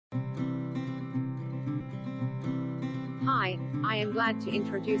Hi, I am glad to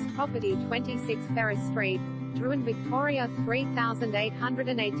introduce property 26 Ferris Street, Drouin, Victoria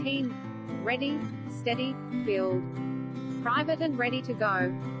 3818. Ready, steady, build. Private and ready to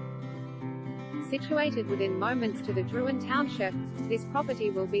go. Situated within moments to the Drouin Township, this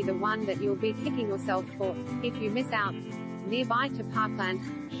property will be the one that you'll be kicking yourself for, if you miss out. Nearby to parkland,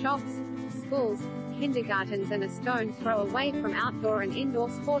 shops, schools, kindergartens and a stone's throw away from outdoor and indoor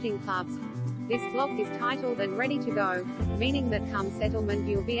sporting clubs. This block is titled and ready to go, meaning that come settlement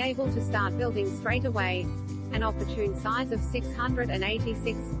you'll be able to start building straight away. An opportune size of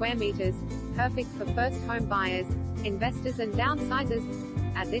 686 square meters, perfect for first home buyers, investors and downsizers.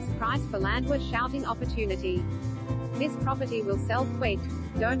 At this price for land we're shouting opportunity. This property will sell quick,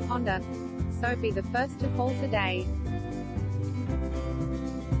 don't ponder. So be the first to call today.